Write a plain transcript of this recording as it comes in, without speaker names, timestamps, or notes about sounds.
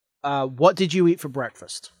What did you eat for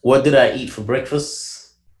breakfast? What did I eat for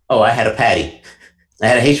breakfast? Oh, I had a patty. I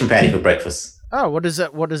had a Haitian patty for breakfast. Oh, what does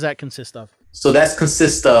that consist of? So that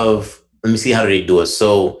consists of, let me see, how do they do it?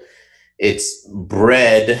 So it's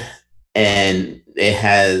bread and it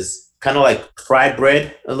has kind of like fried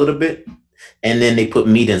bread a little bit. And then they put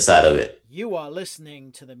meat inside of it. You are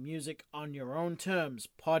listening to the Music on Your Own Terms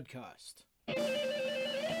podcast.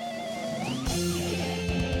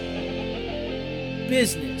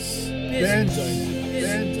 Business, interviews,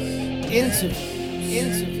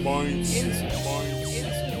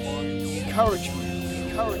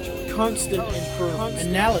 encouragement, constant improvement,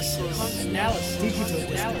 analysis, digital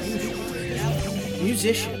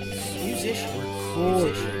distribution, musicians,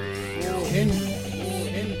 recording,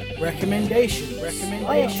 recommendation,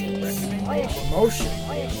 promotion,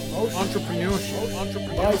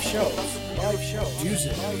 entrepreneurship, live shows,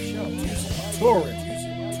 music, touring,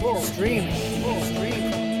 streaming,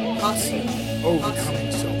 hustling,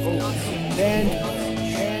 overcoming self-doubt, band,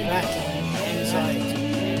 battle,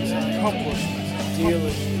 anxiety, accomplishment, dealing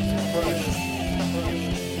with depression.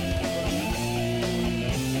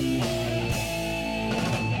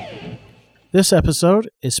 This episode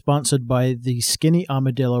is sponsored by the Skinny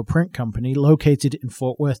Armadillo Print Company located in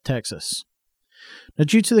Fort Worth, Texas. Now,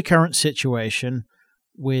 due to the current situation,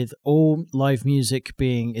 with all live music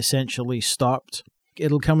being essentially stopped,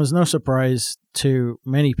 it'll come as no surprise to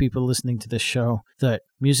many people listening to this show that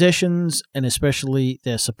musicians, and especially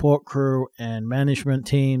their support crew and management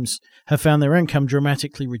teams, have found their income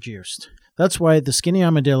dramatically reduced. That's why the Skinny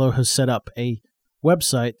Armadillo has set up a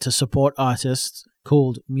website to support artists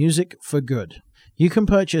called Music for Good. You can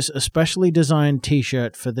purchase a specially designed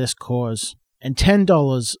t-shirt for this cause, and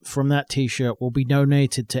 $10 from that t-shirt will be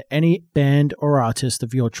donated to any band or artist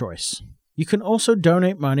of your choice. You can also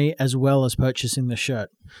donate money as well as purchasing the shirt.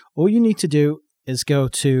 All you need to do is go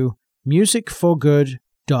to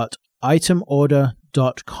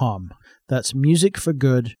musicforgood.itemorder.com. That's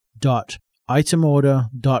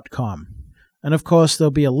musicforgood.itemorder.com. And of course,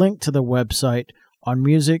 there'll be a link to the website on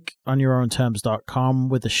musiconyourownterms.com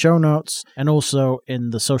with the show notes and also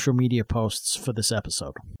in the social media posts for this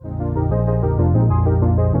episode.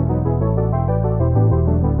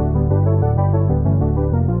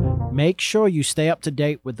 Make sure you stay up to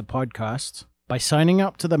date with the podcast by signing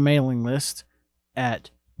up to the mailing list at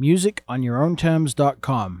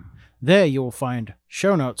musiconyourownterms.com. There you will find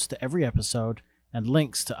show notes to every episode and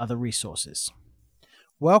links to other resources.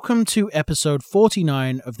 Welcome to episode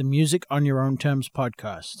 49 of the Music on Your Own Terms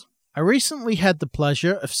podcast. I recently had the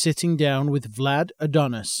pleasure of sitting down with Vlad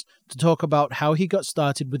Adonis to talk about how he got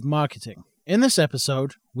started with marketing. In this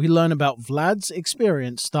episode, we learn about Vlad's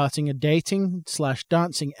experience starting a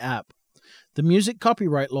dating/dancing app, the music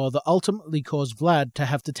copyright law that ultimately caused Vlad to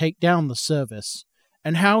have to take down the service,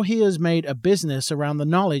 and how he has made a business around the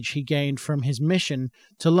knowledge he gained from his mission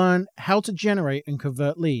to learn how to generate and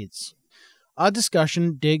convert leads. Our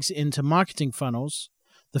discussion digs into marketing funnels,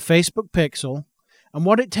 the Facebook pixel, and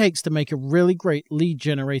what it takes to make a really great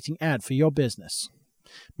lead-generating ad for your business.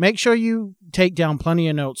 Make sure you take down plenty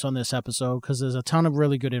of notes on this episode because there's a ton of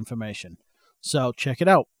really good information. So check it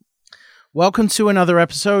out. Welcome to another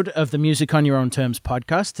episode of the Music on Your Own Terms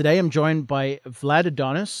podcast. Today I'm joined by Vlad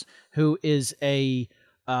Adonis, who is a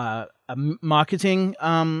marketing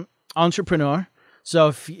entrepreneur.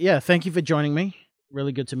 So thank you for joining me.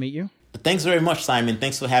 Really good to meet you. Thanks very much, Simon.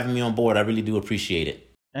 Thanks for having me on board. I really do appreciate it.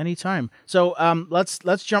 Anytime. So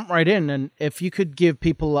let's jump right in, and if you could give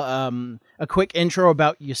people a quick intro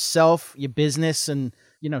about yourself, your business, and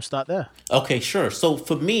start there. Okay, sure. So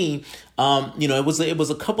for me, it was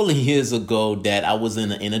a couple of years ago that I was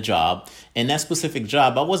in a job, and that specific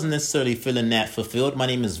job, I wasn't necessarily feeling that fulfilled. My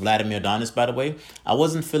name is Vladimir Adonis, by the way. I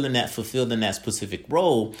wasn't feeling that fulfilled in that specific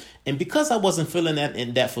role, and because I wasn't feeling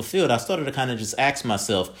that fulfilled, I started to kind of just ask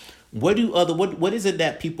myself, what is it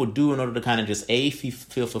that people do in order to kind of just A,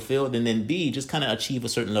 feel fulfilled, and then B, just kind of achieve a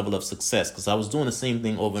certain level of success? Because I was doing the same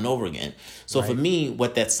thing over and over again. So For me,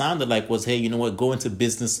 what that sounded like was, hey, you know what, go into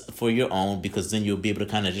business for your own, because then you'll be able to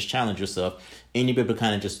kind of just challenge yourself, and you'll be able to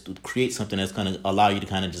kind of just create something that's going to allow you to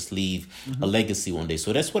kind of just leave a legacy one day.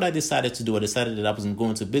 So that's what I decided to do. I decided that I was going to go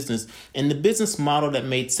into business, and the business model that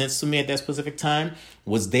made sense to me at that specific time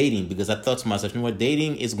was dating, because I thought to myself, you know what,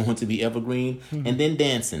 dating is going to be evergreen, and then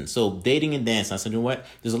dancing. So dating and dancing. I said, you know what,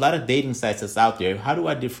 there's a lot of dating sites that's out there. How do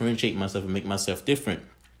I differentiate myself and make myself different?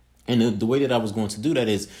 And the way that I was going to do that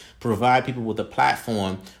is provide people with a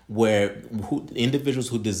platform where individuals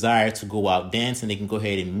who desire to go out dancing, they can go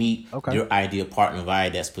ahead and meet their ideal partner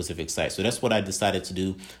via that specific site. So that's what I decided to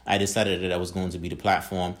do. I decided that I was going to be the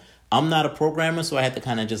platform. I'm not a programmer, so I had to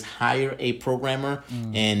kind of just hire a programmer,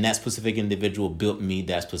 and that specific individual built me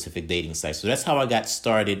that specific dating site. So that's how I got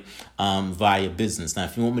started via business. Now,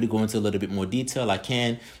 if you want me to go into a little bit more detail, I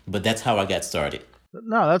can, but that's how I got started.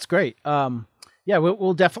 No, that's great. Yeah,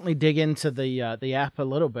 we'll definitely dig into the app a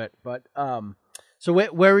little bit. But so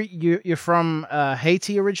where you're from?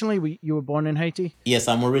 Haiti originally? You were born in Haiti? Yes,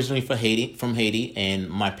 I'm originally from Haiti, and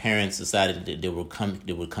my parents decided that they would come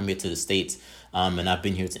here to the States. And I've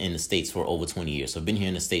been here in the States for over 20 years. So I've been here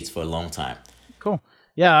in the States for a long time. Cool.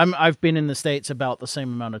 Yeah, I've been in the States about the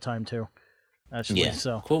same amount of time too. Actually, Yeah,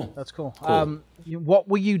 so cool. That's cool. Cool. What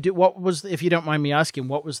were you do? What was, if you don't mind me asking,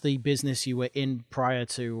 what was the business you were in prior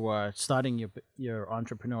to starting your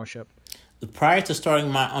entrepreneurship? Prior to starting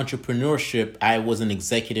my entrepreneurship, I was an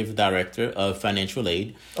executive director of financial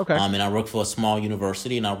aid. Okay. And I worked for a small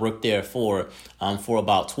university, and I worked there for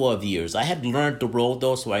about 12 years. I had learned the role,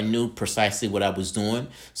 though, so I knew precisely what I was doing.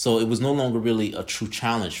 So it was no longer really a true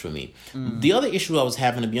challenge for me. The other issue I was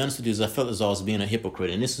having, to be honest with you, is I felt as though I was being a hypocrite.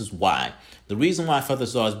 And this is why. The reason why I felt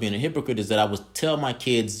as though I was being a hypocrite is that I would tell my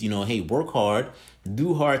kids, hey, work hard,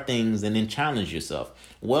 do hard things, and then challenge yourself.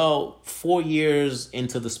 Well, 4 years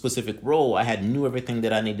into the specific role, I had knew everything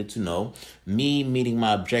that I needed to know. Me meeting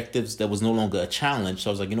my objectives, that was no longer a challenge. So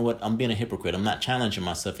I was like, you know what? I'm being a hypocrite. I'm not challenging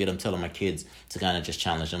myself, yet I'm telling my kids to kind of just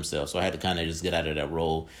challenge themselves. So I had to kind of just get out of that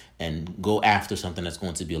role and go after something that's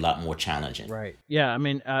going to be a lot more challenging. Right. Yeah. I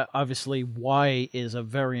mean, obviously, why is a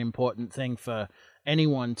very important thing for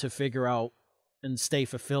anyone to figure out and stay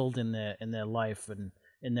fulfilled in their life and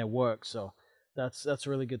in their work. So that's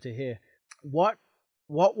really good to hear. What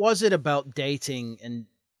was it about dating? And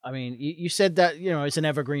I mean, you said that, it's an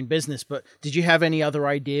evergreen business, but did you have any other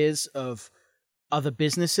ideas of other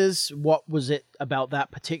businesses? What was it about that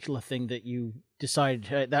particular thing that you decided,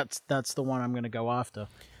 hey, that's the one I'm going to go after?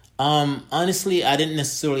 Honestly, I didn't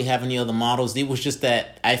necessarily have any other models. It was just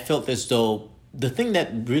that I felt as though the thing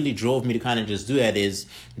that really drove me to kind of just do that is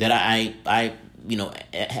that I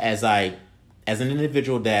as an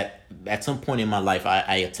individual that at some point in my life,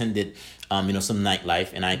 I attended, some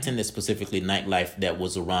nightlife, and I attended specifically nightlife that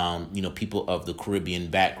was around, people of the Caribbean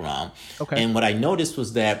background. Okay. And what I noticed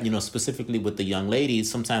was that, specifically with the young ladies,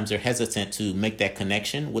 sometimes they're hesitant to make that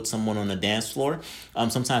connection with someone on the dance floor.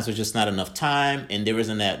 Sometimes there's just not enough time, and there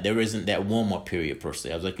isn't that warm up period per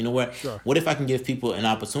se. I was like, you know what? Sure. What if I can give people an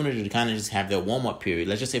opportunity to kind of just have their warm up period?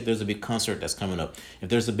 Let's just say if there's a big concert that's coming up, if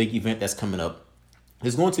there's a big event that's coming up,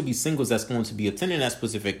 there's going to be singles that's going to be attending that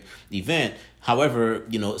specific event. However,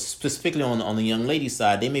 specifically on the young lady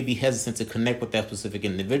side, they may be hesitant to connect with that specific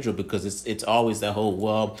individual because it's always that whole,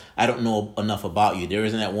 well, I don't know enough about you. There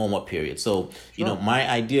isn't that warm-up period. So, my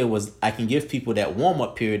idea was I can give people that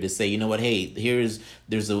warm-up period to say, you know what, hey,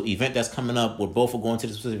 there's an event that's coming up. We're both going to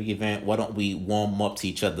the specific event. Why don't we warm up to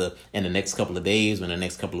each other in the next couple of days or in the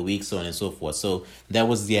next couple of weeks, so on and so forth. So that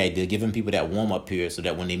was the idea, giving people that warm-up period so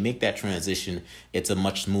that when they make that transition, it's a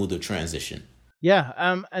much smoother transition.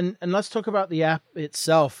 Yeah, and let's talk about the app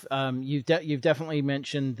itself. You've definitely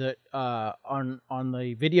mentioned that on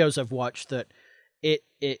the videos I've watched that it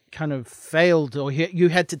kind of failed, or you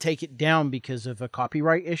had to take it down because of a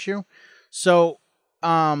copyright issue. So,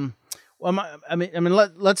 let's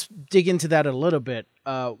dig into that a little bit.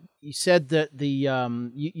 You said that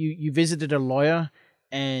you visited a lawyer,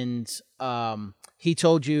 and he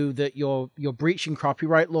told you that you're breaching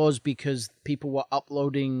copyright laws because people were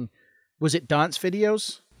uploading. Was it dance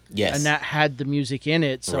videos? Yes. And that had the music in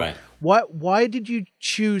it. So right. Why did you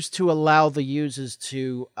choose to allow the users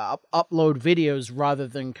to upload videos rather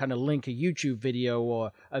than kind of link a YouTube video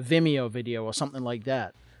or a Vimeo video or something like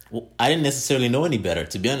that? Well, I didn't necessarily know any better,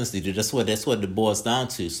 to be honest with you. That's what it boils down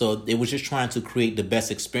to. So it was just trying to create the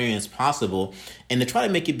best experience possible and to try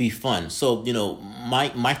to make it be fun. So,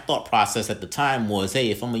 my thought process at the time was,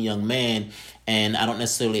 hey, if I'm a young man and I don't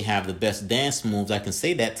necessarily have the best dance moves, I can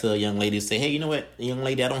say that to a young lady and say, hey, you know what, young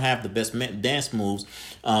lady, I don't have the best dance moves.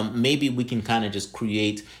 Maybe we can kind of just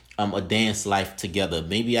create a dance life together.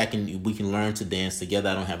 Maybe we can learn to dance together.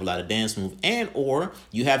 I don't have a lot of dance moves. Or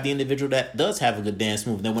you have the individual that does have a good dance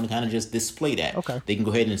move. They want to kind of just display that. Okay. They can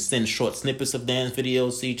go ahead and send short snippets of dance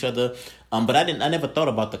videos to each other. But I never thought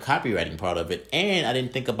about the copywriting part of it. And I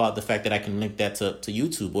didn't think about the fact that I can link that to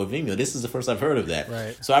YouTube or Vimeo. This is the first I've heard of that.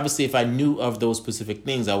 Right. So obviously if I knew of those specific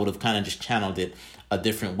things, I would have kind of just channeled it a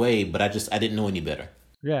different way, but I didn't know any better.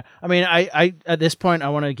 Yeah, I mean, I at this point, I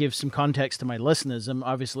want to give some context to my listeners.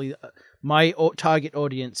 Obviously, my target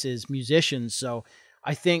audience is musicians, so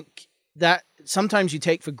I think that sometimes you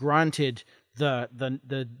take for granted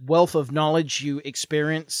the wealth of knowledge you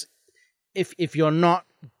experience if you're not,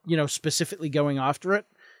 specifically going after it.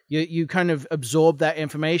 you kind of absorb that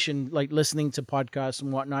information, like listening to podcasts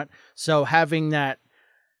and whatnot. So having that,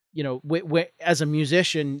 as a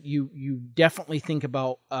musician, you definitely think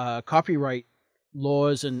about copyright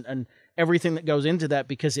laws and everything that goes into that,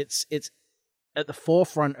 because it's at the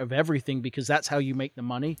forefront of everything, because that's how you make the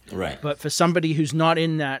money. Right. But for somebody who's not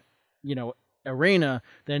in that, arena,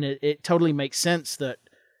 then it totally makes sense that,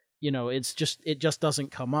 it just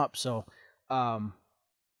doesn't come up. So,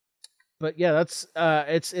 but yeah, that's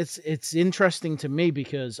it's interesting to me,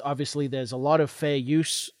 because obviously there's a lot of fair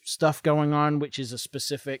use stuff going on, which is a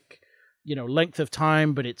specific, length of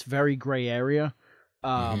time, but it's very gray area.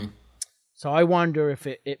 So I wonder if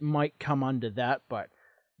it might come under that, but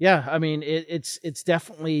yeah, I mean, it's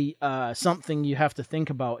definitely something you have to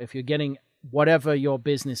think about if you're getting whatever your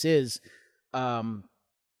business is. Kind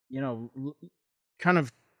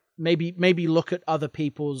of maybe look at other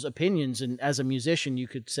people's opinions, and as a musician, you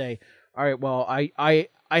could say, all right, well, I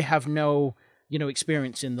have no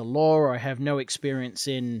experience in the law, or I have no experience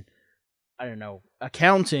in, I don't know,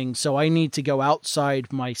 accounting, so I need to go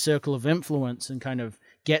outside my circle of influence and kind of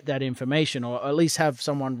get that information, or at least have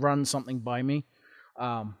someone run something by me.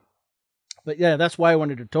 But yeah, that's why I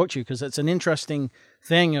wanted to talk to you, because it's an interesting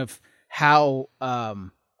thing of how,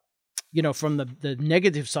 from the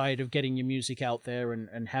negative side of getting your music out there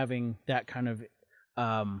and having that kind of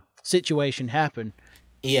situation happen.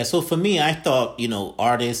 Yeah, so for me, I thought,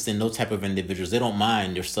 artists and those type of individuals, they don't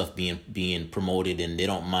mind their stuff being promoted, and they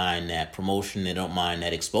don't mind that promotion, they don't mind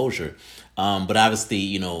that exposure. But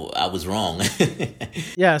obviously, I was wrong.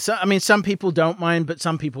 Yeah, so I mean, some people don't mind, but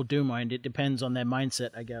some people do mind. It depends on their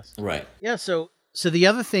mindset, I guess. Right. Yeah, so the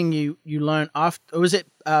other thing you learned after, was it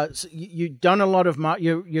so you've done a lot of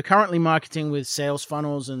you're currently marketing with sales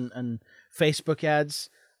funnels and Facebook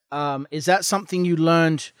ads. Is that something you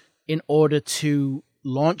learned in order to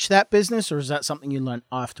launch that business, or is that something you learned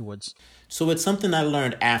afterwards? So it's something I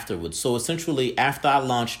learned afterwards. So essentially, after I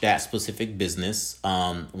launched that specific business,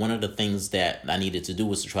 one of the things that I needed to do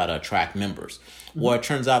was to try to attract members. Well, it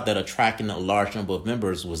turns out that attracting a large number of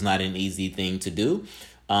members was not an easy thing to do.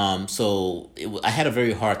 I had a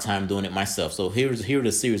very hard time doing it myself. So here are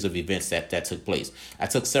the series of events that took place. I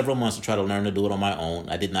took several months to try to learn to do it on my own.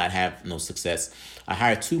 I did not have no success. I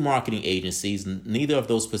hired 2 marketing agencies. Neither of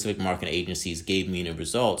those specific marketing agencies gave me any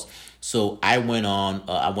results. So I went on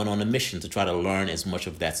a mission to try to learn as much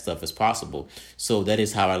of that stuff as possible. So that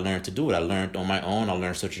is how I learned to do it. I learned on my own. I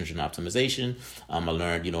learned search engine optimization. I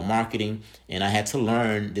learned, marketing, and I had to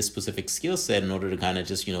learn this specific skill set in order to kind of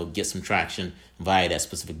just, get some traction via that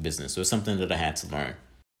specific business. So it's something that I had to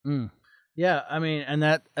learn. Yeah, I mean, and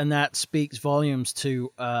that speaks volumes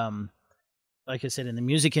to, like I said, in the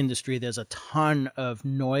music industry, there's a ton of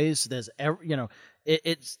noise. There's,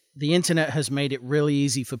 it's the internet has made it really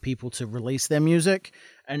easy for people to release their music,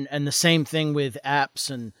 and the same thing with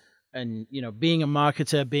apps and being a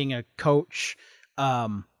marketer, being a coach,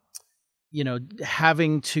 having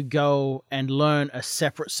to go and learn a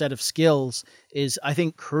separate set of skills is, I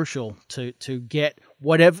think, crucial to get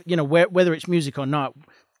whatever, whether it's music or not,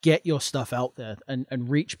 get your stuff out there and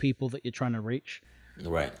reach people that you're trying to reach.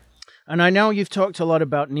 Right. And I know you've talked a lot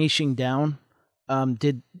about niching down.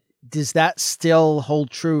 Does that still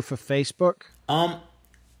hold true for Facebook?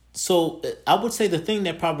 So I would say the thing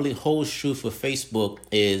that probably holds true for Facebook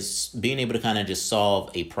is being able to kind of just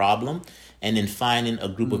solve a problem and then finding a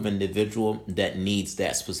group of individual that needs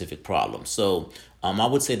that specific problem. So I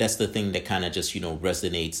would say that's the thing that kind of just,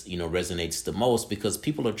 resonates the most, because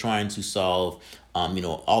people are trying to solve,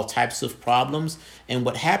 all types of problems. And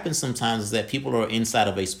what happens sometimes is that people are inside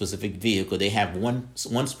of a specific vehicle. They have one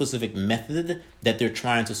specific method that they're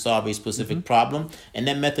trying to solve a specific problem. And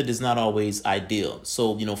that method is not always ideal.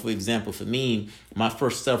 So, for example, for me, my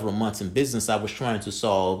first several months in business, I was trying to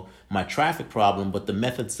solve my traffic problem, but the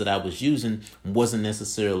methods that I was using wasn't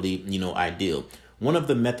necessarily, ideal. One of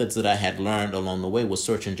the methods that I had learned along the way was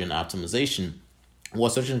search engine optimization. Well,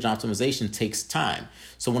 search engine optimization takes time.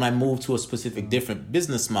 So when I moved to a specific different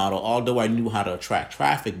business model, although I knew how to attract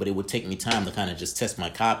traffic, but it would take me time to kind of just test my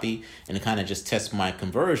copy and to kind of just test my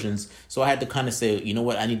conversions. So I had to kind of say, you know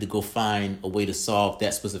what, I need to go find a way to solve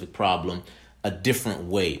that specific problem a different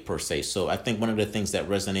way, per se. So I think one of the things that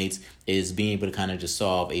resonates is being able to kind of just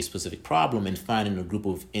solve a specific problem and finding a group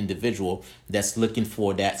of individual that's looking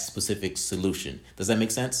for that specific solution. Does that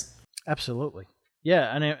make sense? Absolutely.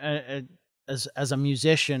 Yeah. And as a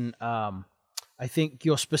musician, I think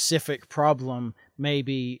your specific problem may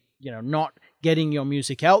be, not getting your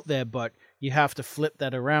music out there, but you have to flip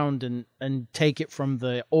that around and take it from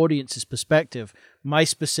the audience's perspective. My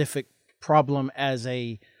specific problem as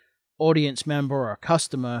a audience member or a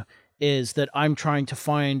customer is that I'm trying to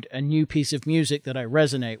find a new piece of music that I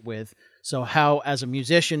resonate with. So how, as a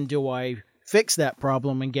musician, do I fix that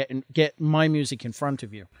problem and get my music in front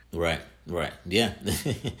of you? Right, right, yeah.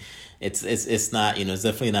 It's not, it's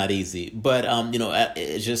definitely not easy, but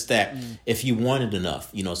it's just that if you want it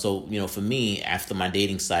enough, so for me, after my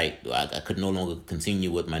dating site, I could no longer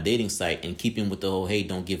continue with my dating site, and keeping with the whole, hey,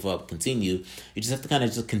 don't give up, continue. You just have to kind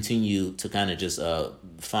of just continue to kind of just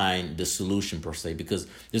find the solution per se, because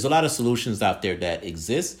there's a lot of solutions out there that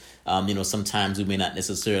exist. Sometimes we may not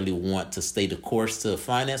necessarily want to stay the course to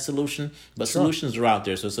find that solution, but Sure. solutions are out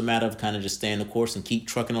there. So it's a matter of kind of just staying the course and keep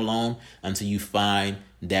trucking along until you find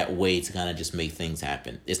that way to kind of just make things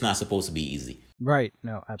happen. It's not supposed to be easy. Right.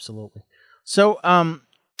 No, absolutely. So,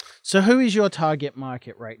 so who is your target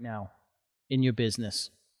market right now in your business?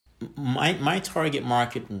 My target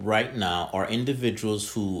market right now are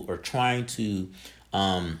individuals who are trying to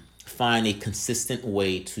find a consistent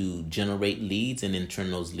way to generate leads and then turn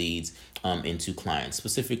those leads into clients.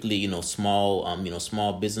 Specifically,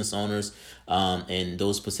 small business owners, and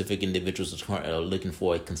those specific individuals are looking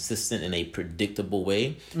for a consistent and a predictable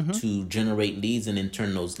way to generate leads and then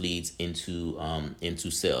turn those leads into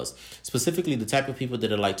sales. Specifically, the type of people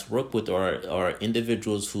that I like to work with are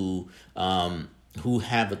individuals who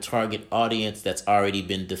have a target audience that's already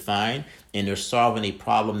been defined, and they're solving a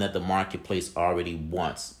problem that the marketplace already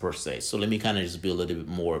wants per se. So let me kind of just be a little bit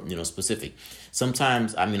more, specific.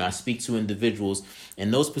 Sometimes, I speak to individuals,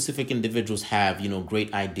 and those specific individuals have,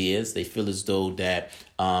 great ideas. They feel as though that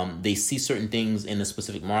they see certain things in a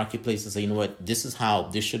specific marketplace and say, you know what, this is how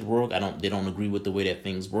this should work. They don't agree with the way that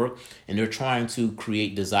things work. And they're trying to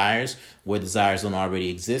create desires where desires don't already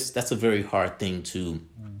exist. That's a very hard thing to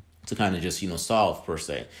kind of just, solve per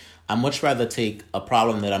se. I much rather take a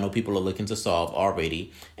problem that I know people are looking to solve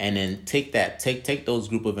already, and then take those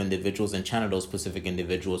group of individuals and channel those specific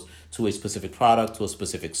individuals to a specific product, to a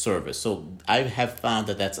specific service. So I have found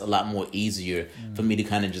that that's a lot more easier for me to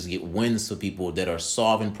kind of just get wins for people that are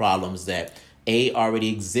solving problems that A, already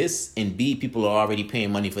exists, and B, people are already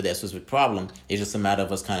paying money for that specific problem. It's just a matter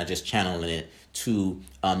of us kind of just channeling it to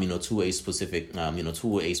a specific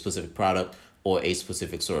product or a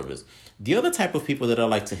specific service. The other type of people that I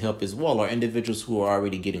like to help as well are individuals who are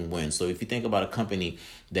already getting wins. So if you think about a company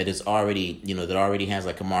that is already, that already has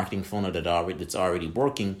like a marketing funnel that's already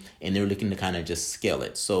working, and they're looking to kind of just scale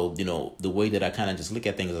it. So, the way that I kind of just look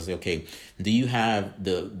at things, I say, okay, do you have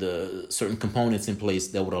the certain components in place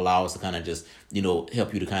that would allow us to kind of just,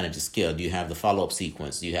 help you to kind of just scale? Do you have the follow-up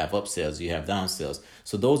sequence? Do you have upsells? Do you have downsells?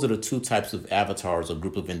 So those are the two types of avatars or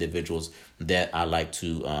group of individuals that I like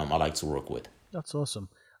to work with. That's awesome.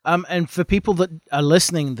 And for people that are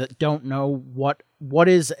listening that don't know what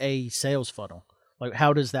is a sales funnel, like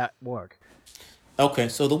how does that work? Okay,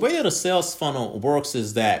 so the way that a sales funnel works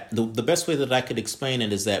is that the best way that I could explain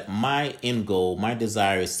it is that my end goal, my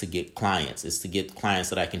desire is to get clients,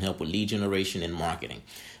 that I can help with lead generation and marketing.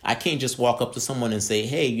 I can't just walk up to someone and say,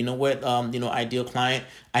 hey, you know what, ideal client,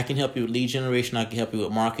 I can help you with lead generation, I can help you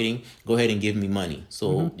with marketing, go ahead and give me money.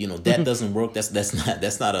 So, that doesn't work. That's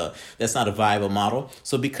not a viable model.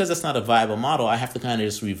 So because that's not a viable model, I have to kind of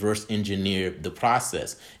just reverse engineer the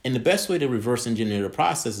process. And the best way to reverse engineer the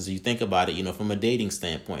process is you think about it, from a dating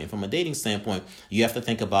standpoint. And from a dating standpoint, you have to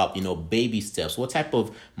think about, baby steps. What type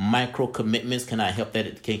of micro commitments can I help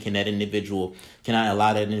can I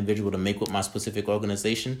allow that individual to make with my specific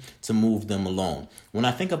organization to move them along? When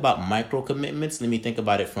I think about micro commitments, let me think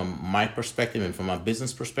about it from my perspective and from my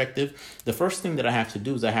business perspective. The first thing that I have to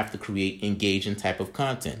do is I have to create engaging type of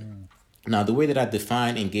content. Now, the way that I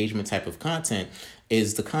define engagement type of content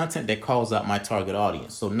is the content that calls out my target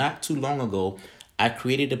audience. So not too long ago, I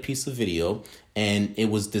created a piece of video, and it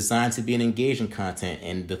was designed to be an engaging content.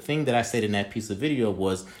 And the thing that I said in that piece of video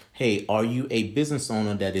was, hey, are you a business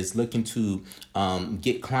owner that is looking to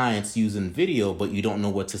get clients using video, but you don't know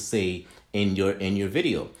what to say in your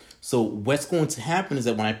video? So what's going to happen is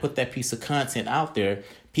that when I put that piece of content out there,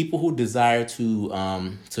 people who desire to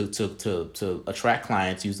attract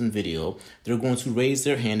clients using video, they're going to raise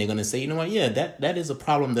their hand. They're going to say, you know what, yeah, that is a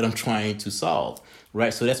problem that I'm trying to solve,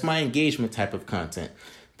 right? So that's my engagement type of content.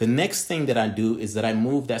 The next thing that I do is that I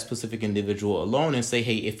move that specific individual alone and say,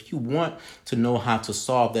 hey, if you want to know how to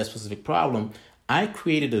solve that specific problem, I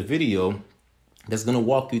created a video that's going to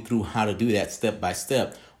walk you through how to do that step by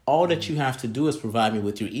step All that you have to do is provide me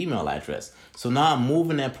with your email address. So now I'm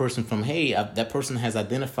moving that person from, hey, that person has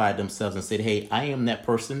identified themselves and said, hey, I am that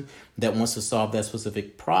person that wants to solve that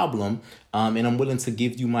specific problem. And I'm willing to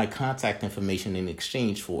give you my contact information in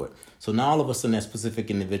exchange for it. So now all of a sudden that specific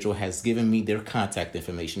individual has given me their contact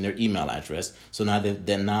information, their email address. So now that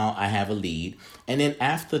now I have a lead. And then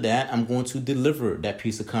after that, I'm going to deliver that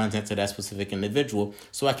piece of content to that specific individual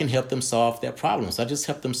so I can help them solve their problem. So I just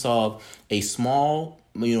help them solve a small,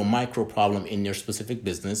 micro problem in their specific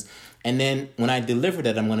business. And then when I deliver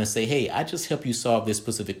that, I'm going to say, hey, I just help you solve this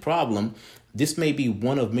specific problem. This may be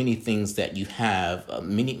one of many things that you have,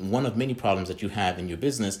 one of many problems that you have in your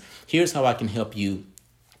business. Here's how I can help you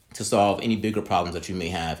to solve any bigger problems that you may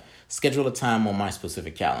have. Schedule a time on my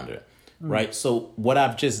specific calendar, right? So what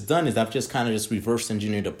I've just done is I've just kind of just reverse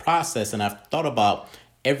engineered the process, and I've thought about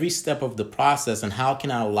every step of the process and how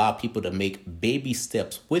can I allow people to make baby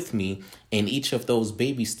steps with me. And each of those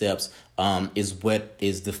baby steps is what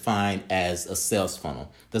is defined as a sales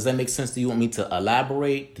funnel. Does that make sense? Do you want me to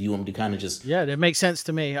elaborate? Do you want me to kind of just... Yeah, that makes sense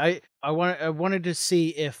to me. I wanted to see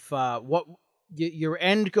if what your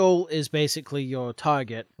end goal is basically your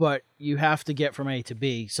target, but you have to get from A to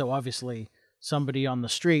B. So obviously somebody on the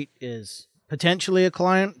street is potentially a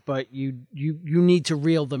client, but you need to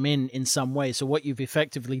reel them in some way. So what you've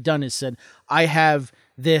effectively done is said, I have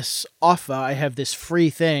this offer, I have this free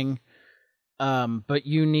thing, but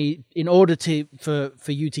you need, in order for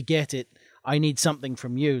you to get it, I need something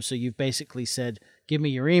from you. So you've basically said, give me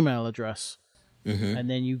your email address. Mm-hmm. And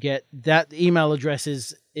then you get that email address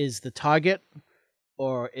is the target,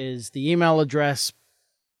 or is the email address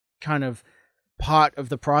kind of part of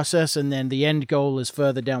the process and then the end goal is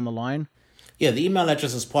further down the line? Yeah, the email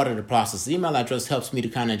address is part of the process. The email address helps me to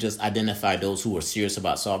kind of just identify those who are serious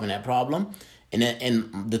about solving that problem.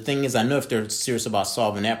 And the thing is, I know if they're serious about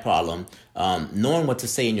solving that problem, knowing what to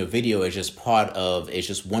say in your video is just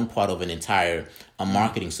one part of an entire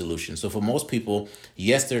marketing solution. So for most people,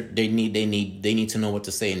 yes, they need to know what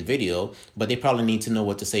to say in video, but they probably need to know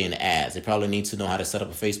what to say in ads. They probably need to know how to set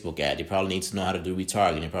up a Facebook ad. They probably need to know how to do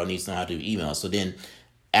retargeting. They probably need to know how to do email. So then,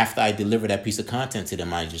 after I deliver that piece of content to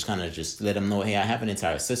them, I just kind of just let them know, hey, I have an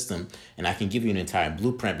entire system and I can give you an entire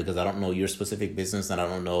blueprint because I don't know your specific business and I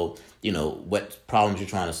don't know, what problems you're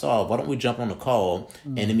trying to solve. Why don't we jump on a call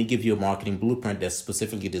and let me give you a marketing blueprint that's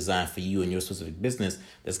specifically designed for you and your specific business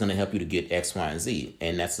that's going to help you to get X, Y, and Z.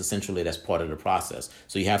 And that's part of the process.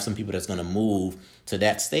 So you have some people that's going to move to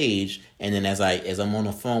that stage. And then as I'm on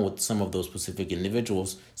the phone with some of those specific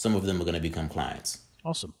individuals, some of them are going to become clients.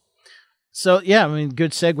 Awesome. So, yeah, I mean,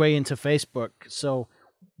 good segue into Facebook. So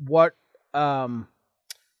what are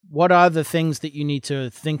the things that you need to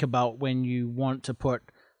think about when you want to put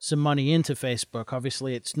some money into Facebook?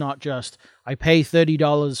 Obviously, it's not just, I pay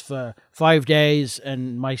 $30 for 5 days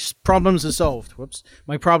and my problems are solved.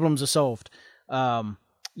 My problems are solved.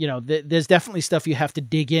 There's definitely stuff you have to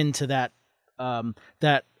dig into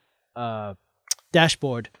that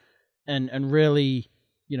dashboard and really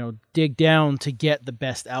dig down to get the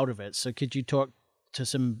best out of it. So could you talk to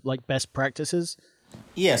some best practices?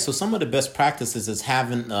 Yeah, so some of the best practices is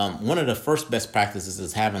having, one of the first best practices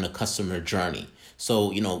is having a customer journey.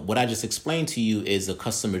 So, what I just explained to you is a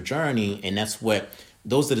customer journey, and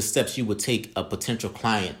those are the steps you would take a potential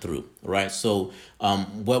client through, right? So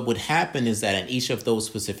what would happen is that in each of those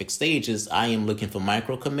specific stages, I am looking for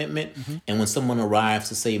micro commitment. Mm-hmm. And when someone arrives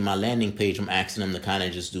to say my landing page, I'm asking them to kind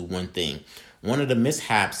of just do one thing. One of the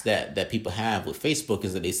mishaps that people have with Facebook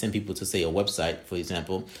is that they send people to, say, a website, for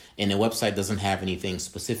example, and the website doesn't have anything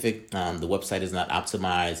specific. The website is not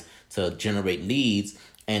optimized to generate leads,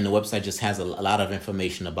 and the website just has a lot of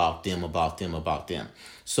information about them.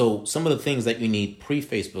 So some of the things that you need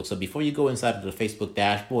pre-Facebook. So before you go inside of the Facebook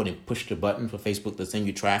dashboard and push the button for Facebook to send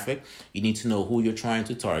you traffic, you need to know who you're trying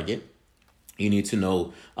to target. You need to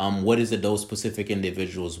know what is it those specific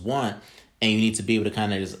individuals want. And you need to be able to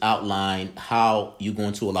kind of just outline how you're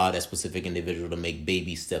going to allow that specific individual to make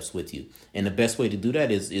baby steps with you. And the best way to do that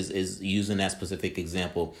is using that specific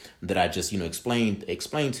example that I just,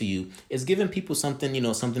 explained to you, is giving people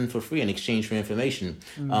something, something for free in exchange for information.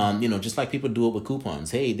 Mm-hmm. Just like people do it with coupons.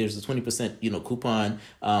 Hey, there's a 20%, coupon.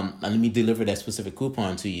 Let me deliver that specific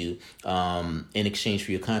coupon to you in exchange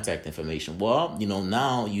for your contact information. Well,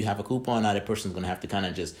 now you have a coupon. Now that person's going to have to kind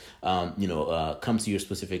of just, come to your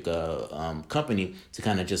specific company to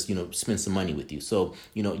kind of just, spend some money with you. So,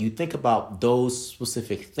 you think about those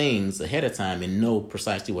specific things ahead of time and know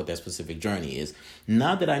precisely what that specific journey is.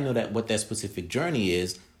 Now that I know what that specific journey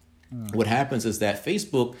is, what happens is that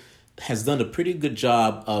Facebook has done a pretty good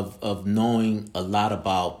job of knowing a lot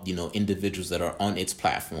about, individuals that are on its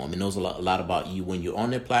platform. It knows a lot about you when you're on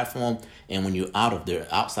their platform and when you're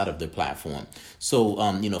outside of their platform. So,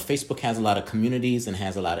 Facebook has a lot of communities and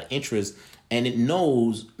has a lot of interest. And it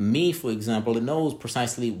knows me, for example. It knows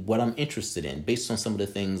precisely what I'm interested in based on some of the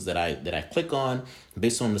things that I click on,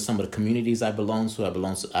 based on some of the communities I belong to. I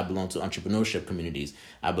belong to entrepreneurship communities.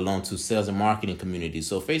 I belong to sales and marketing communities.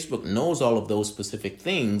 So Facebook knows all of those specific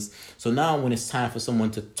things. So now when it's time for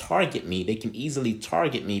someone to target me, they can easily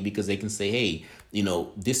target me because they can say, hey,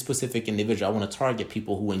 this specific individual, I want to target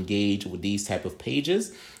people who engage with these type of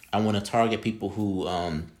pages. I want to target people who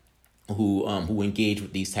engage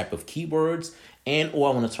with these type of keywords, or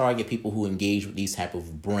I want to target people who engage with these type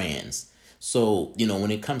of brands. So,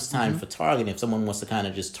 when it comes time for targeting, if someone wants to kind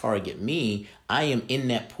of just target me, I am in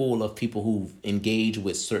that pool of people who've engaged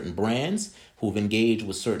with certain brands, who've engaged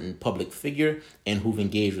with certain public figure, and who've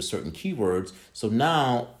engaged with certain keywords. So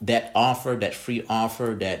now that offer, that free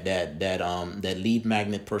offer, that lead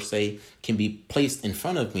magnet per se, can be placed in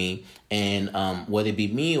front of me, and whether it be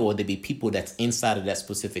me or whether it be people that's inside of that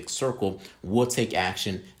specific circle will take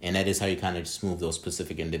action, and that is how you kind of just move those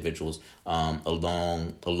specific individuals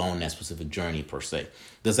along that specific journey per se.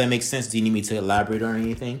 Does that make sense? Do you need me to elaborate on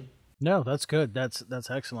anything? No, that's good. That's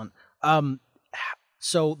excellent.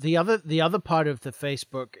 So the other part of the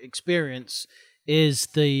Facebook experience is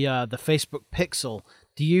the Facebook Pixel.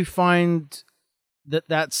 Do you find that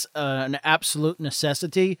that's an absolute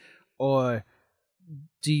necessity, or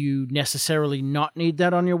do you necessarily not need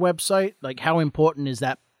that on your website? Like, how important is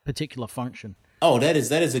that particular function? Oh, that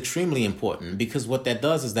is extremely important, because what that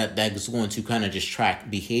does is that is going to kind of just track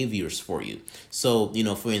behaviors for you. So,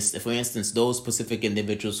 for instance, those specific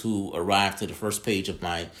individuals who arrive to the first page of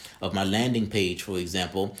my landing page, for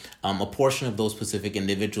example, a portion of those specific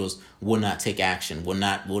individuals will not take action, will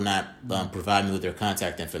not provide me with their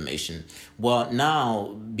contact information. Well,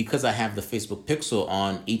 now, because I have the Facebook Pixel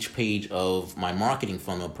on each page of my marketing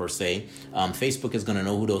funnel per se, Facebook is going to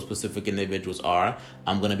know who those specific individuals are.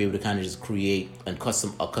 I'm going to be able to kind of just create a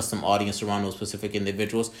custom audience around those specific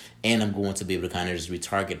individuals, and I'm going to be able to kind of just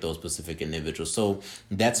retarget those specific individuals. So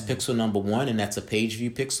that's pixel number one, and that's a page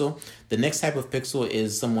view pixel. The next type of pixel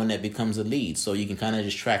is someone that becomes a lead. So you can kind of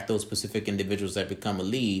just track those specific individuals that become a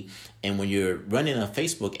lead. And when you're running a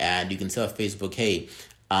Facebook ad, you can tell Facebook, hey,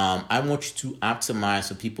 I want you to optimize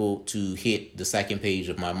for people to hit the second page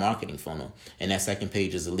of my marketing funnel, and that second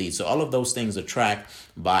page is a lead. So all of those things are tracked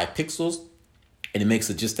by pixels. And it makes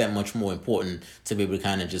it just that much more important to be able to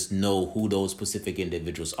kind of just know who those specific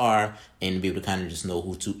individuals are, and be able to kind of just know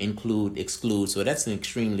who to include, exclude. So that's an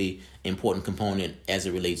extremely important component as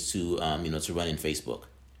it relates to, to running Facebook.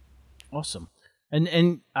 Awesome.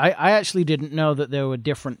 And I actually didn't know that there were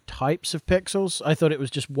different types of pixels. I thought it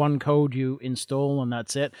was just one code you install and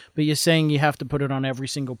that's it. But you're saying you have to put it on every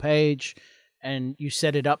single page, and you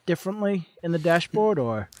set it up differently in the dashboard,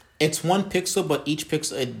 or? It's one pixel, but each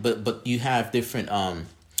pixel, but you have different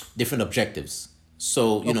objectives.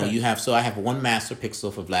 So I have one master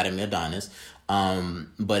pixel for Vladimir Adonis.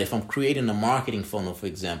 But if I'm creating a marketing funnel, for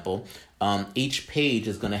example, each page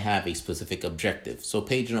is going to have a specific objective. So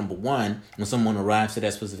page number one, when someone arrives to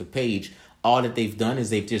that specific page, all that they've done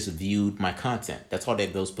is they've just viewed my content. That's all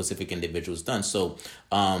that those specific individuals done. So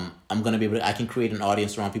I'm going to be able to, I can create an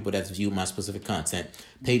audience around people that's viewed my specific content.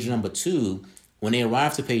 Page number two, when they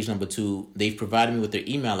arrive to page number two, they've provided me with their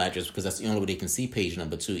email address, because that's the only way they can see page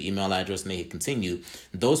number two, email address, and they hit continue.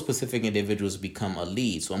 Those specific individuals become a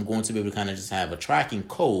lead. So I'm going to be able to kind of just have a tracking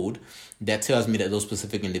code that tells me that those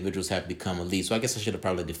specific individuals have become a lead. So I guess I should have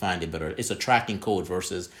probably defined it better. It's a tracking code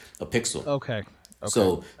versus a pixel. Okay.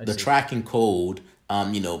 So the tracking code,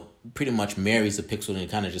 pretty much marries the pixel, and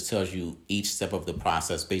it kind of just tells you each step of the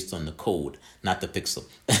process based on the code, not the pixel.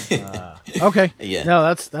 Okay. Yeah. No,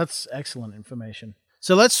 that's excellent information.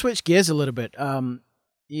 So let's switch gears a little bit.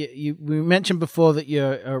 We mentioned before that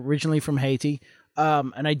you're originally from Haiti,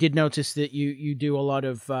 and I did notice that you do a lot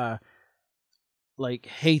of like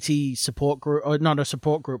Haiti support group, or not a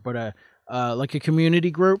support group, but like a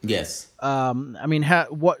community group. Yes. I mean,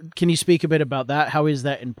 what can you speak a bit about that? How is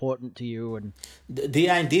that important to you? And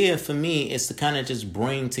the idea for me is to kind of just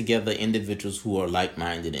bring together individuals who are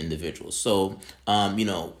like-minded individuals. So,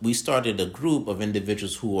 we started a group of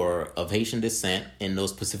individuals who are of Haitian descent, and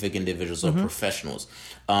those specific individuals are professionals.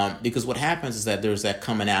 Because what happens is that there's that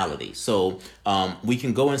commonality. So we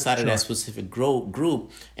can go inside of that specific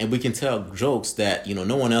group, and we can tell jokes that,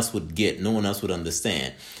 no one else would get, no one else would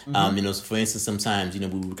understand. So for instance, sometimes, we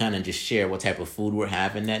would kind of just share what type of food we're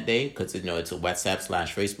having that day because, it's a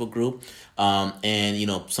WhatsApp/Facebook group.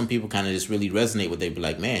 And, some people kind of just really resonate with it. They be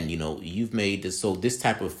like, man, you've made this. So this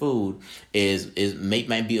type of food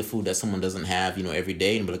might be a food that someone doesn't have, every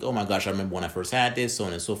day. And be like, oh my gosh, I remember when I first had this, so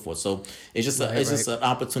on and so forth. So it's just just an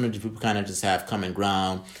opportunity for people kind of just have common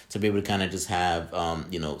ground to be able to kind of just have,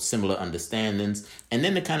 similar understandings. And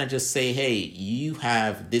then to kind of just say, hey, you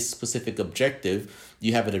have this specific objective.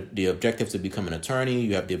 You have the objective to become an attorney.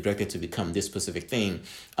 You have the objective to become this specific thing.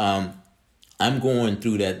 I'm going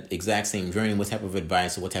through that exact same journey. What type of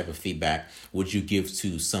advice or what type of feedback would you give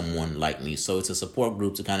to someone like me? So it's a support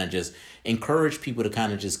group to kind of just encourage people to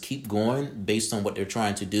kind of just keep going based on what they're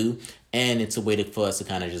trying to do. And it's a way for us to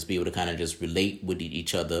kind of just be able to kind of just relate with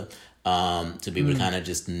each other, to be able to kind of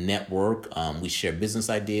just network. We share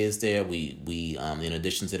business ideas there. We in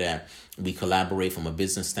addition to that, we collaborate from a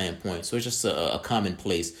business standpoint. So it's just a common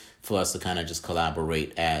place for us to kind of just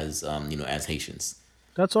collaborate as Haitians.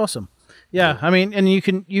 That's awesome. Yeah, I mean, and you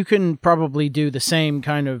can probably do the same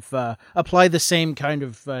kind of apply the same kind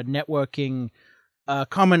of networking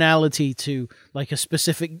commonality to like a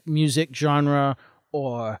specific music genre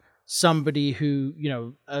or somebody who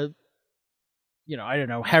I don't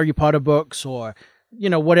know, Harry Potter books or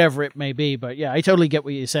whatever it may be. But yeah, I totally get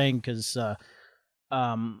what you're saying because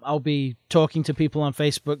I'll be talking to people on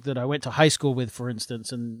Facebook that I went to high school with, for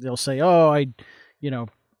instance, and they'll say, "Oh,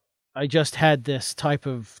 I just had this type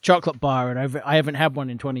of chocolate bar, and I haven't had one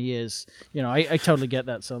in 20 years." I totally get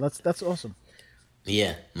that. So that's awesome.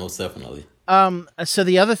 Yeah, most definitely. So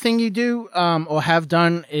the other thing you do, or have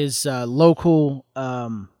done, is local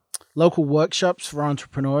workshops for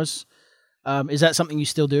entrepreneurs. Is that something you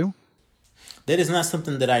still do? That is not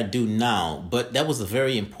something that I do now, but that was a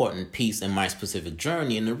very important piece in my specific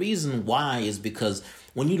journey. And the reason why is because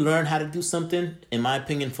when you learn how to do something, in my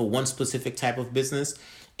opinion, for one specific type of business,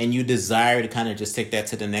 and you desire to kind of just take that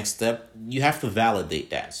to the next step, you have to validate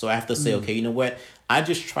that. So I have to say, okay, you know what? I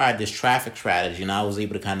just tried this traffic strategy and I was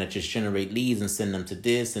able to kind of just generate leads and send them to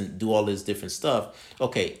this and do all this different stuff.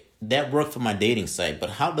 Okay, that worked for my dating site, but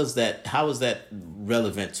how is that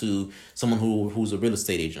relevant to someone who's a real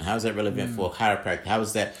estate agent? How is that relevant for a chiropractor? How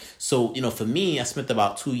is that? So, for me, I spent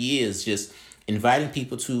about 2 years just inviting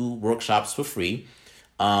people to workshops for free.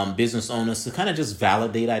 Business owners to kind of just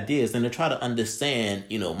validate ideas and to try to understand,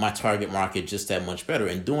 my target market just that much better.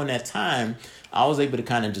 And during that time, I was able to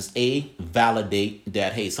kind of just validate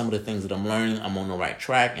that, hey, some of the things that I'm learning, I'm on the right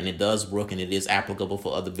track and it does work and it is applicable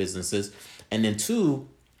for other businesses. And then two,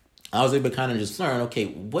 I was able to kind of just learn, okay,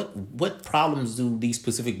 what problems do these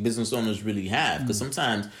specific business owners really have? Because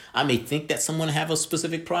sometimes I may think that someone have a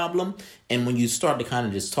specific problem, and when you start to kind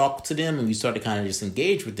of just talk to them and you start to kind of just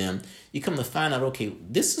engage with them, you come to find out, okay,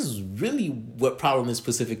 this is really what problem this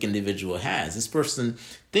specific individual has. This person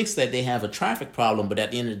thinks that they have a traffic problem, but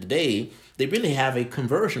at the end of the day, they really have a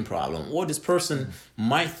conversion problem. Or this person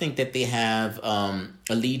might think that they have a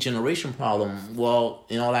lead generation problem. Well,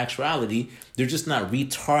 in all actuality, they're just not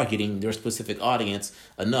retargeting their specific audience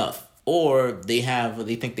enough. Or they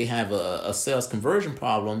think they have a sales conversion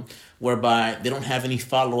problem whereby they don't have any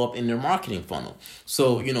follow-up in their marketing funnel.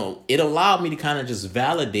 So, it allowed me to kind of just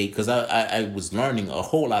validate because I was learning a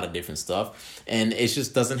whole lot of different stuff. And it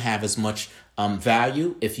just doesn't have as much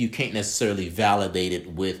value if you can't necessarily validate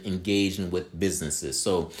it with engaging with businesses.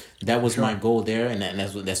 So that was my goal there, and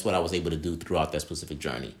that's what I was able to do throughout that specific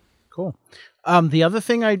journey. Cool. The other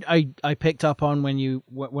thing I picked up on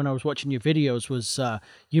when I was watching your videos was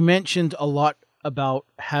you mentioned a lot about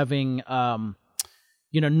having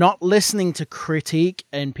not listening to critique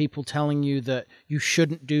and people telling you that you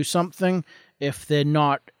shouldn't do something if they're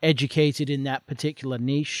not educated in that particular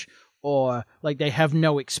niche, or like they have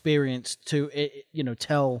no experience to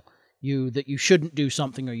tell you that you shouldn't do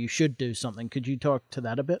something or you should do something. Could you talk to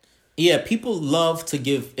that a bit? Yeah, people love to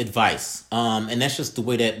give advice, and that's just the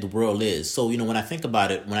way that the world is. So, when I think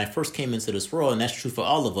about it, when I first came into this world, and that's true for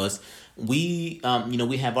all of us, we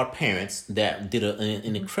have our parents that did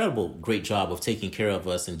an incredible, great job of taking care of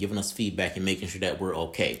us and giving us feedback and making sure that we're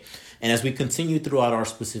okay. And as we continue throughout our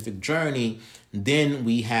specific journey, then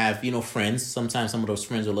we have, friends. Sometimes some of those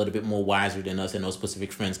friends are a little bit more wiser than us, and those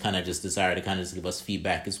specific friends kind of just desire to kind of just give us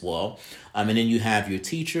feedback as well. And then you have your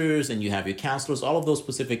teachers and you have your counselors. All of those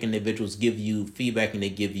specific individuals give you feedback and they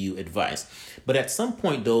give you advice. But at some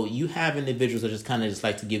point, though, you have individuals that just kind of just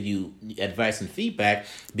like to give you advice and feedback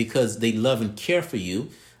because they love and care for you.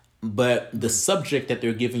 But the subject that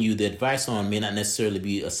they're giving you the advice on may not necessarily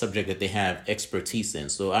be a subject that they have expertise in.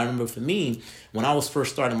 So I remember for me, when I was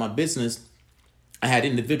first starting my business, I had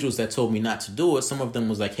individuals that told me not to do it. Some of them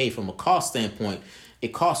was like, hey, from a cost standpoint,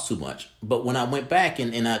 it costs too much. But when I went back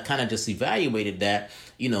and I kind of just evaluated that,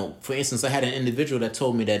 for instance, I had an individual that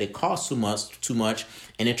told me that it costs too much.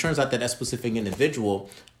 And it turns out that specific individual,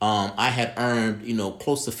 I had earned,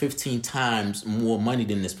 close to 15 times more money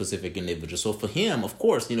than this specific individual. So for him, of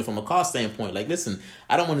course, from a cost standpoint, like, listen,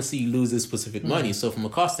 I don't want to see you lose this specific money. So from a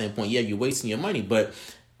cost standpoint, yeah, you're wasting your money. But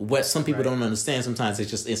what some people don't understand sometimes,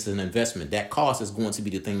 it's an investment. That cost is going to be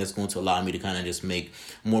the thing that's going to allow me to kind of just make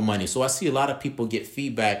more money. So I see a lot of people get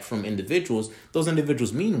feedback from individuals. Those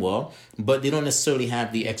individuals mean well, but they don't necessarily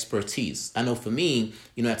have the expertise. I know for me,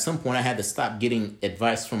 at some point I had to stop getting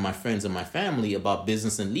advice from my friends and my family about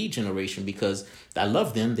business and lead generation because I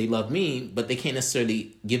love them, they love me, but they can't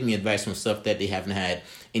necessarily give me advice from stuff that they haven't had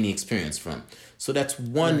any experience from. So that's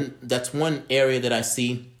one area that I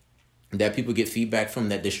see that people get feedback from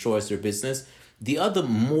that destroys their business. The other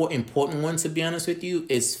more important one, to be honest with you,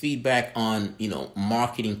 is feedback on,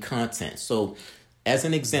 marketing content. So as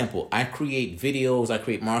an example, I create videos, I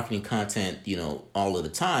create marketing content, all of the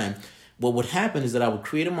time. What would happen is that I would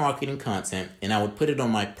create a marketing content and I would put it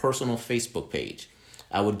on my personal Facebook page.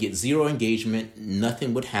 I would get zero engagement,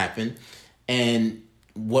 nothing would happen. And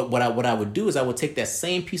what I would do is I would take that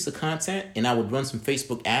same piece of content and I would run some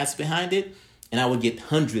Facebook ads behind it, and I would get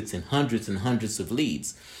hundreds and hundreds and hundreds of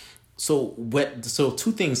leads. So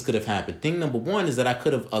two things could have happened. Thing number one is that I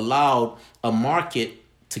could have allowed a market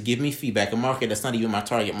to give me feedback, a market that's not even my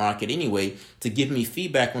target market anyway, to give me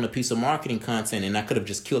feedback on a piece of marketing content, and I could have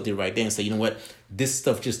just killed it right there and say, you know what, this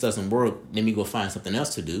stuff just doesn't work. Let me go find something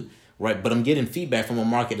else to do. Right. But I'm getting feedback from a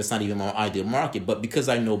market that's not even my ideal market. But because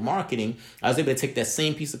I know marketing, I was able to take that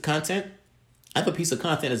same piece of content. I have a piece of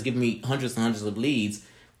content that's giving me hundreds and hundreds of leads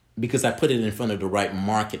because I put it in front of the right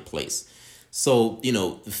marketplace. So,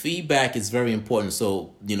 the feedback is very important.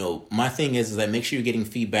 So, my thing is that make sure you're getting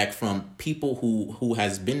feedback from people who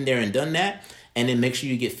has been there and done that. And then make sure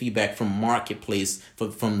you get feedback from marketplace,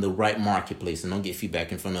 from the right marketplace, and don't get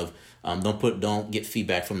feedback in front of, don't get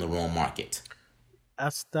feedback from the wrong market.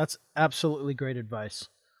 That's absolutely great advice.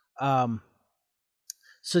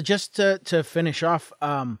 So just to finish off,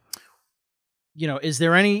 is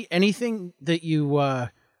there anything that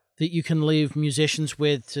you can leave musicians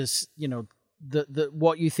with to, the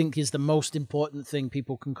what you think is the most important thing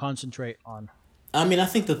people can concentrate on? I mean, I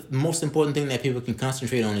think the most important thing that people can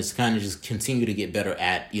concentrate on is kind of just continue to get better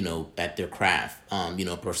at, at their craft,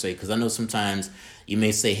 per se. Because I know sometimes you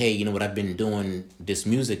may say, hey, I've been doing this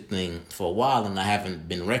music thing for a while and I haven't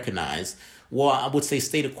been recognized. Well, I would say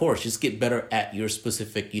stay the course. Just get better at your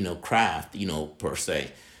specific, craft, per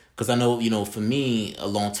se. Because I know, for me, a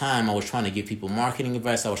long time, I was trying to give people marketing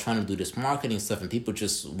advice. I was trying to do this marketing stuff and people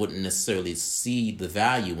just wouldn't necessarily see the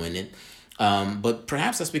value in it. But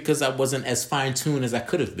perhaps that's because I wasn't as fine-tuned as I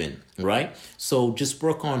could have been, right? So just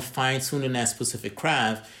work on fine-tuning that specific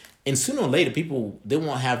craft. And sooner or later, people, they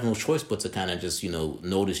won't have no choice but to kind of just,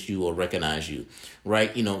 notice you or recognize you,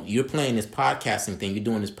 right? You're playing this podcasting thing. You're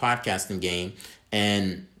doing this podcasting game.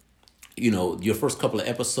 And, your first couple of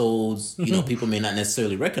episodes, people may not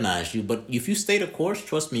necessarily recognize you. But if you stay the course,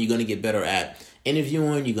 trust me, you're going to get better at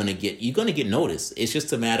interviewing. You're going to get noticed. It's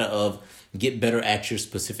just a matter of get better at your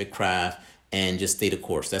specific craft and just stay the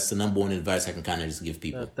course. That's the number one advice I can kind of just give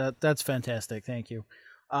people. That's fantastic. Thank you.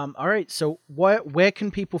 All right. So where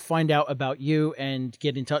can people find out about you and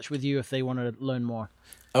get in touch with you if they want to learn more?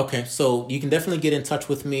 Okay. So you can definitely get in touch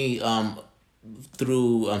with me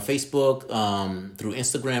through Facebook, through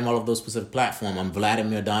Instagram, all of those specific platforms. I'm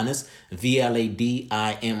Vladimir Adonis,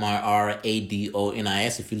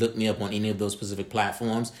 VLADIMIRADONIS. If you look me up on any of those specific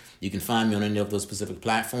platforms, you can find me on any of those specific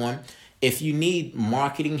platforms. If you need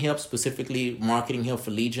marketing help, specifically marketing help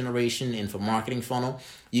for lead generation and for marketing funnel,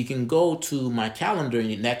 you can go to my calendar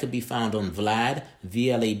and that could be found on Vlad,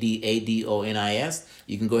 VLADADONIS.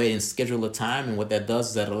 You can go ahead and schedule a time, and what that does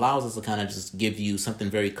is that allows us to kind of just give you something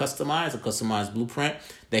very customized, a customized blueprint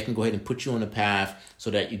that can go ahead and put you on a path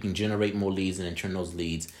so that you can generate more leads and then turn those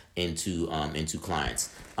leads into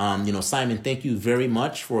clients. Simon, thank you very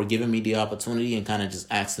much for giving me the opportunity and kind of just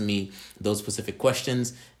asking me those specific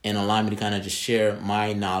questions and allowing me to kind of just share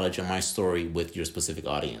my knowledge and my story with your specific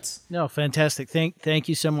audience. No, fantastic. Thank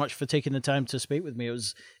you so much for taking the time to speak with me. It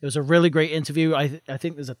was a really great interview. I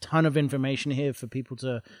think there's a ton of information here for people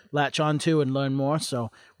to latch onto and learn more. So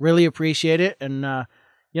really appreciate it. And,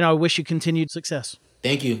 I wish you continued success.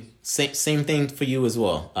 Thank you. Same thing for you as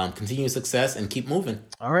well. Continue success and keep moving.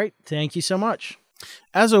 All right. Thank you so much.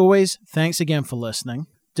 As always, thanks again for listening.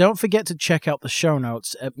 Don't forget to check out the show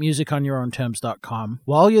notes at musiconyourownterms.com.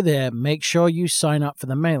 While you're there, make sure you sign up for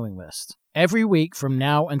the mailing list. Every week from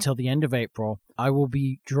now until the end of April, I will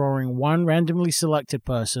be drawing one randomly selected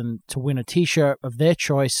person to win a t-shirt of their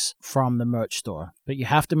choice from the merch store. But you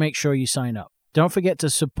have to make sure you sign up. Don't forget to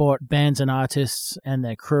support bands and artists and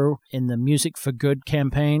their crew in the Music for Good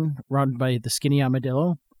campaign run by the Skinny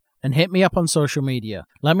Armadillo. And hit me up on social media.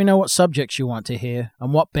 Let me know what subjects you want to hear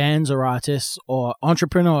and what bands or artists or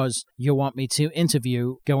entrepreneurs you want me to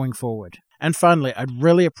interview going forward. And finally, I'd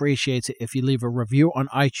really appreciate it if you leave a review on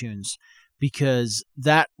iTunes, because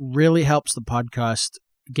that really helps the podcast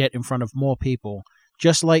get in front of more people,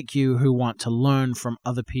 just like you, who want to learn from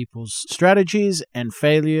other people's strategies and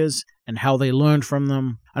failures and how they learned from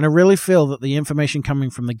them. And I really feel that the information coming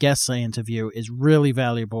from the guests I interview is really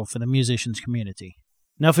valuable for the musicians community.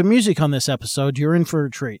 Now, for music on this episode, you're in for a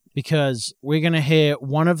treat, because we're going to hear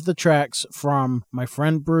one of the tracks from my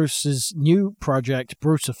friend Bruce's new project,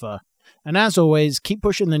 Brucifer. And as always, keep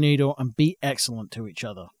pushing the needle and be excellent to each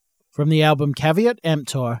other. From the album Caveat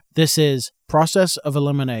Emptor, this is Process of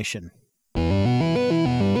Elimination.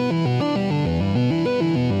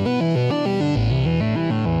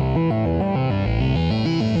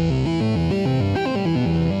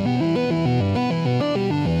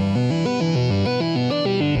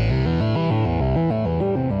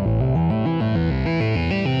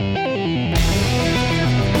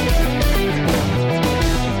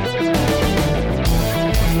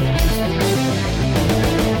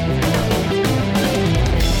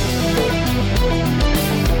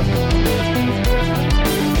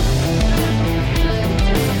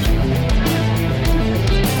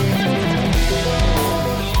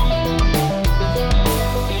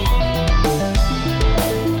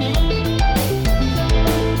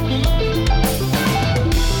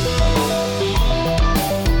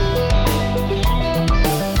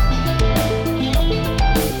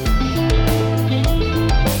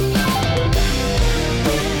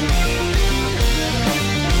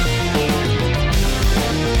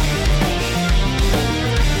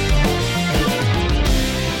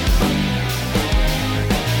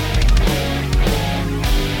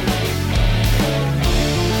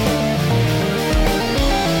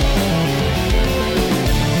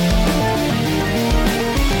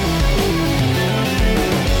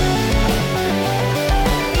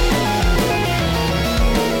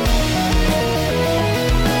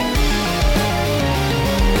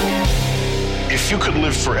 You could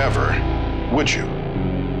live forever, would you?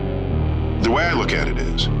 The way I look at it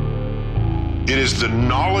is the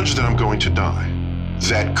knowledge that I'm going to die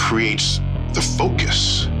that creates the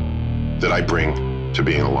focus that I bring to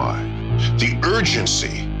being alive, the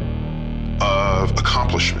urgency of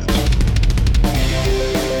accomplishment.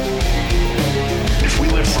 If we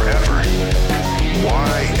live forever,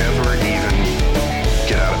 why ever even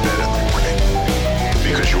get out of bed in the morning?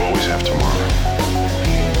 Because you always have tomorrow.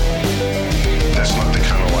 That's not the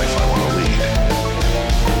kind of life I want to lead.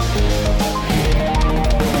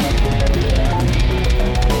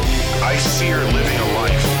 I fear living a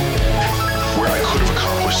life where I could have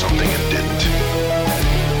accomplished something and didn't.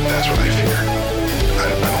 That's what I fear. I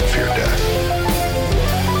don't fear death.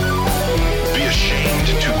 Be ashamed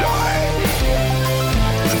to die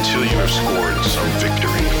until you have scored some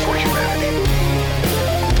victory for humanity.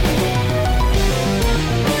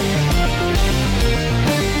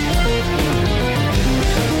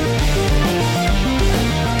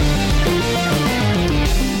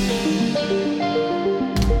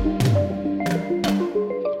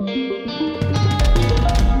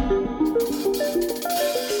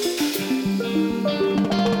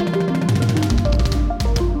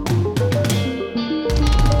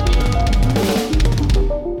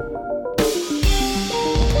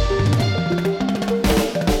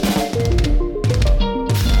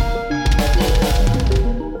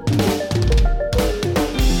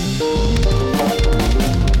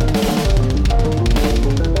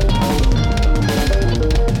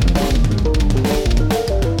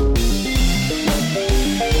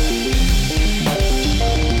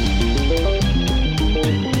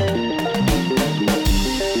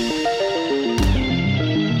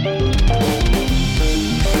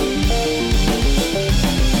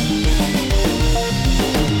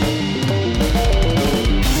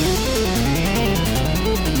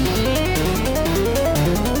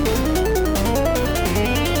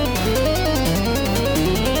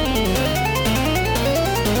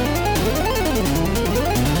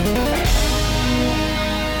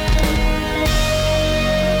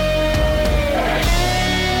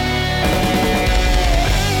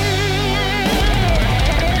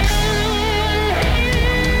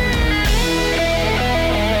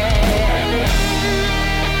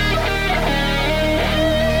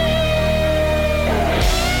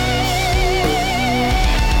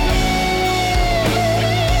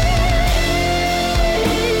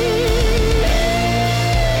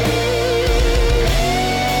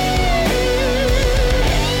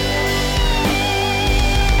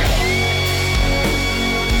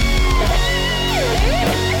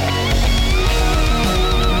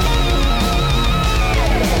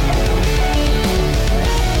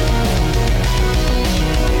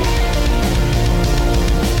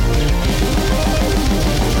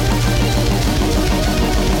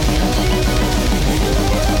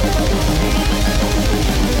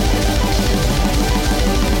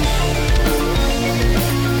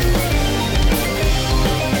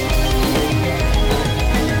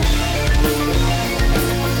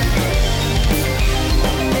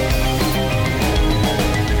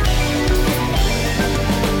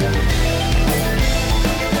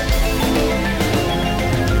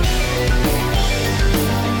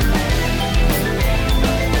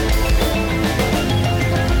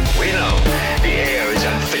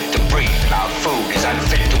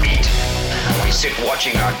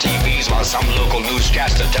 watching our TVs while some local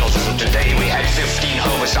newscaster tells us that today we had 15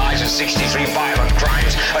 homicides and 63 violent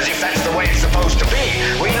crimes, as if that's the way it's supposed to be.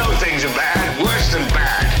 We know things are bad, worse than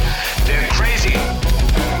bad. They're crazy.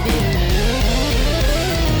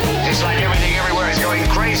 It's like everything everywhere is going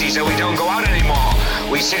crazy, so we don't go out anymore.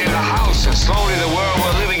 We sit in the house, and slowly the world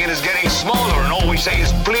we're living in is getting smaller, and all we say is,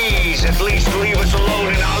 please, at least leave us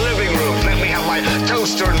alone in our living room. Let me have my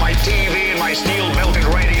toaster and my TV and my steel-belted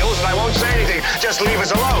radios, and I won't say anything. Just leave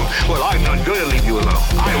us alone. Well, I'm not going to leave you alone.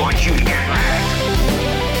 I want you to get mad.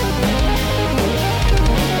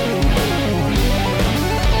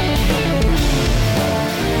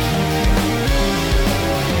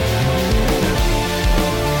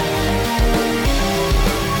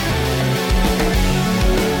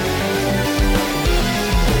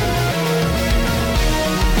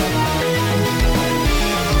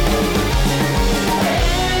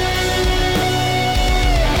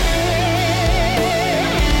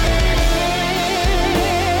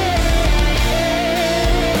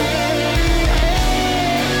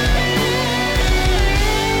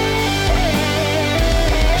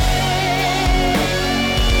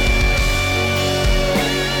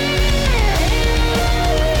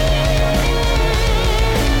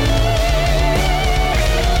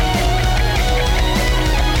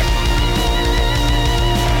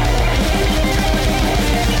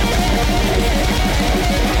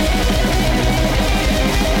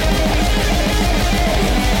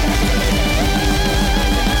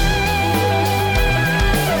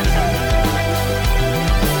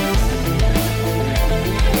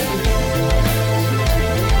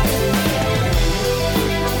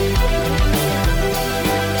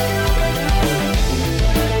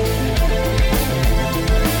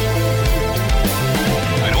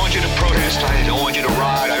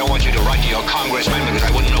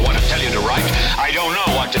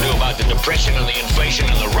 Depression and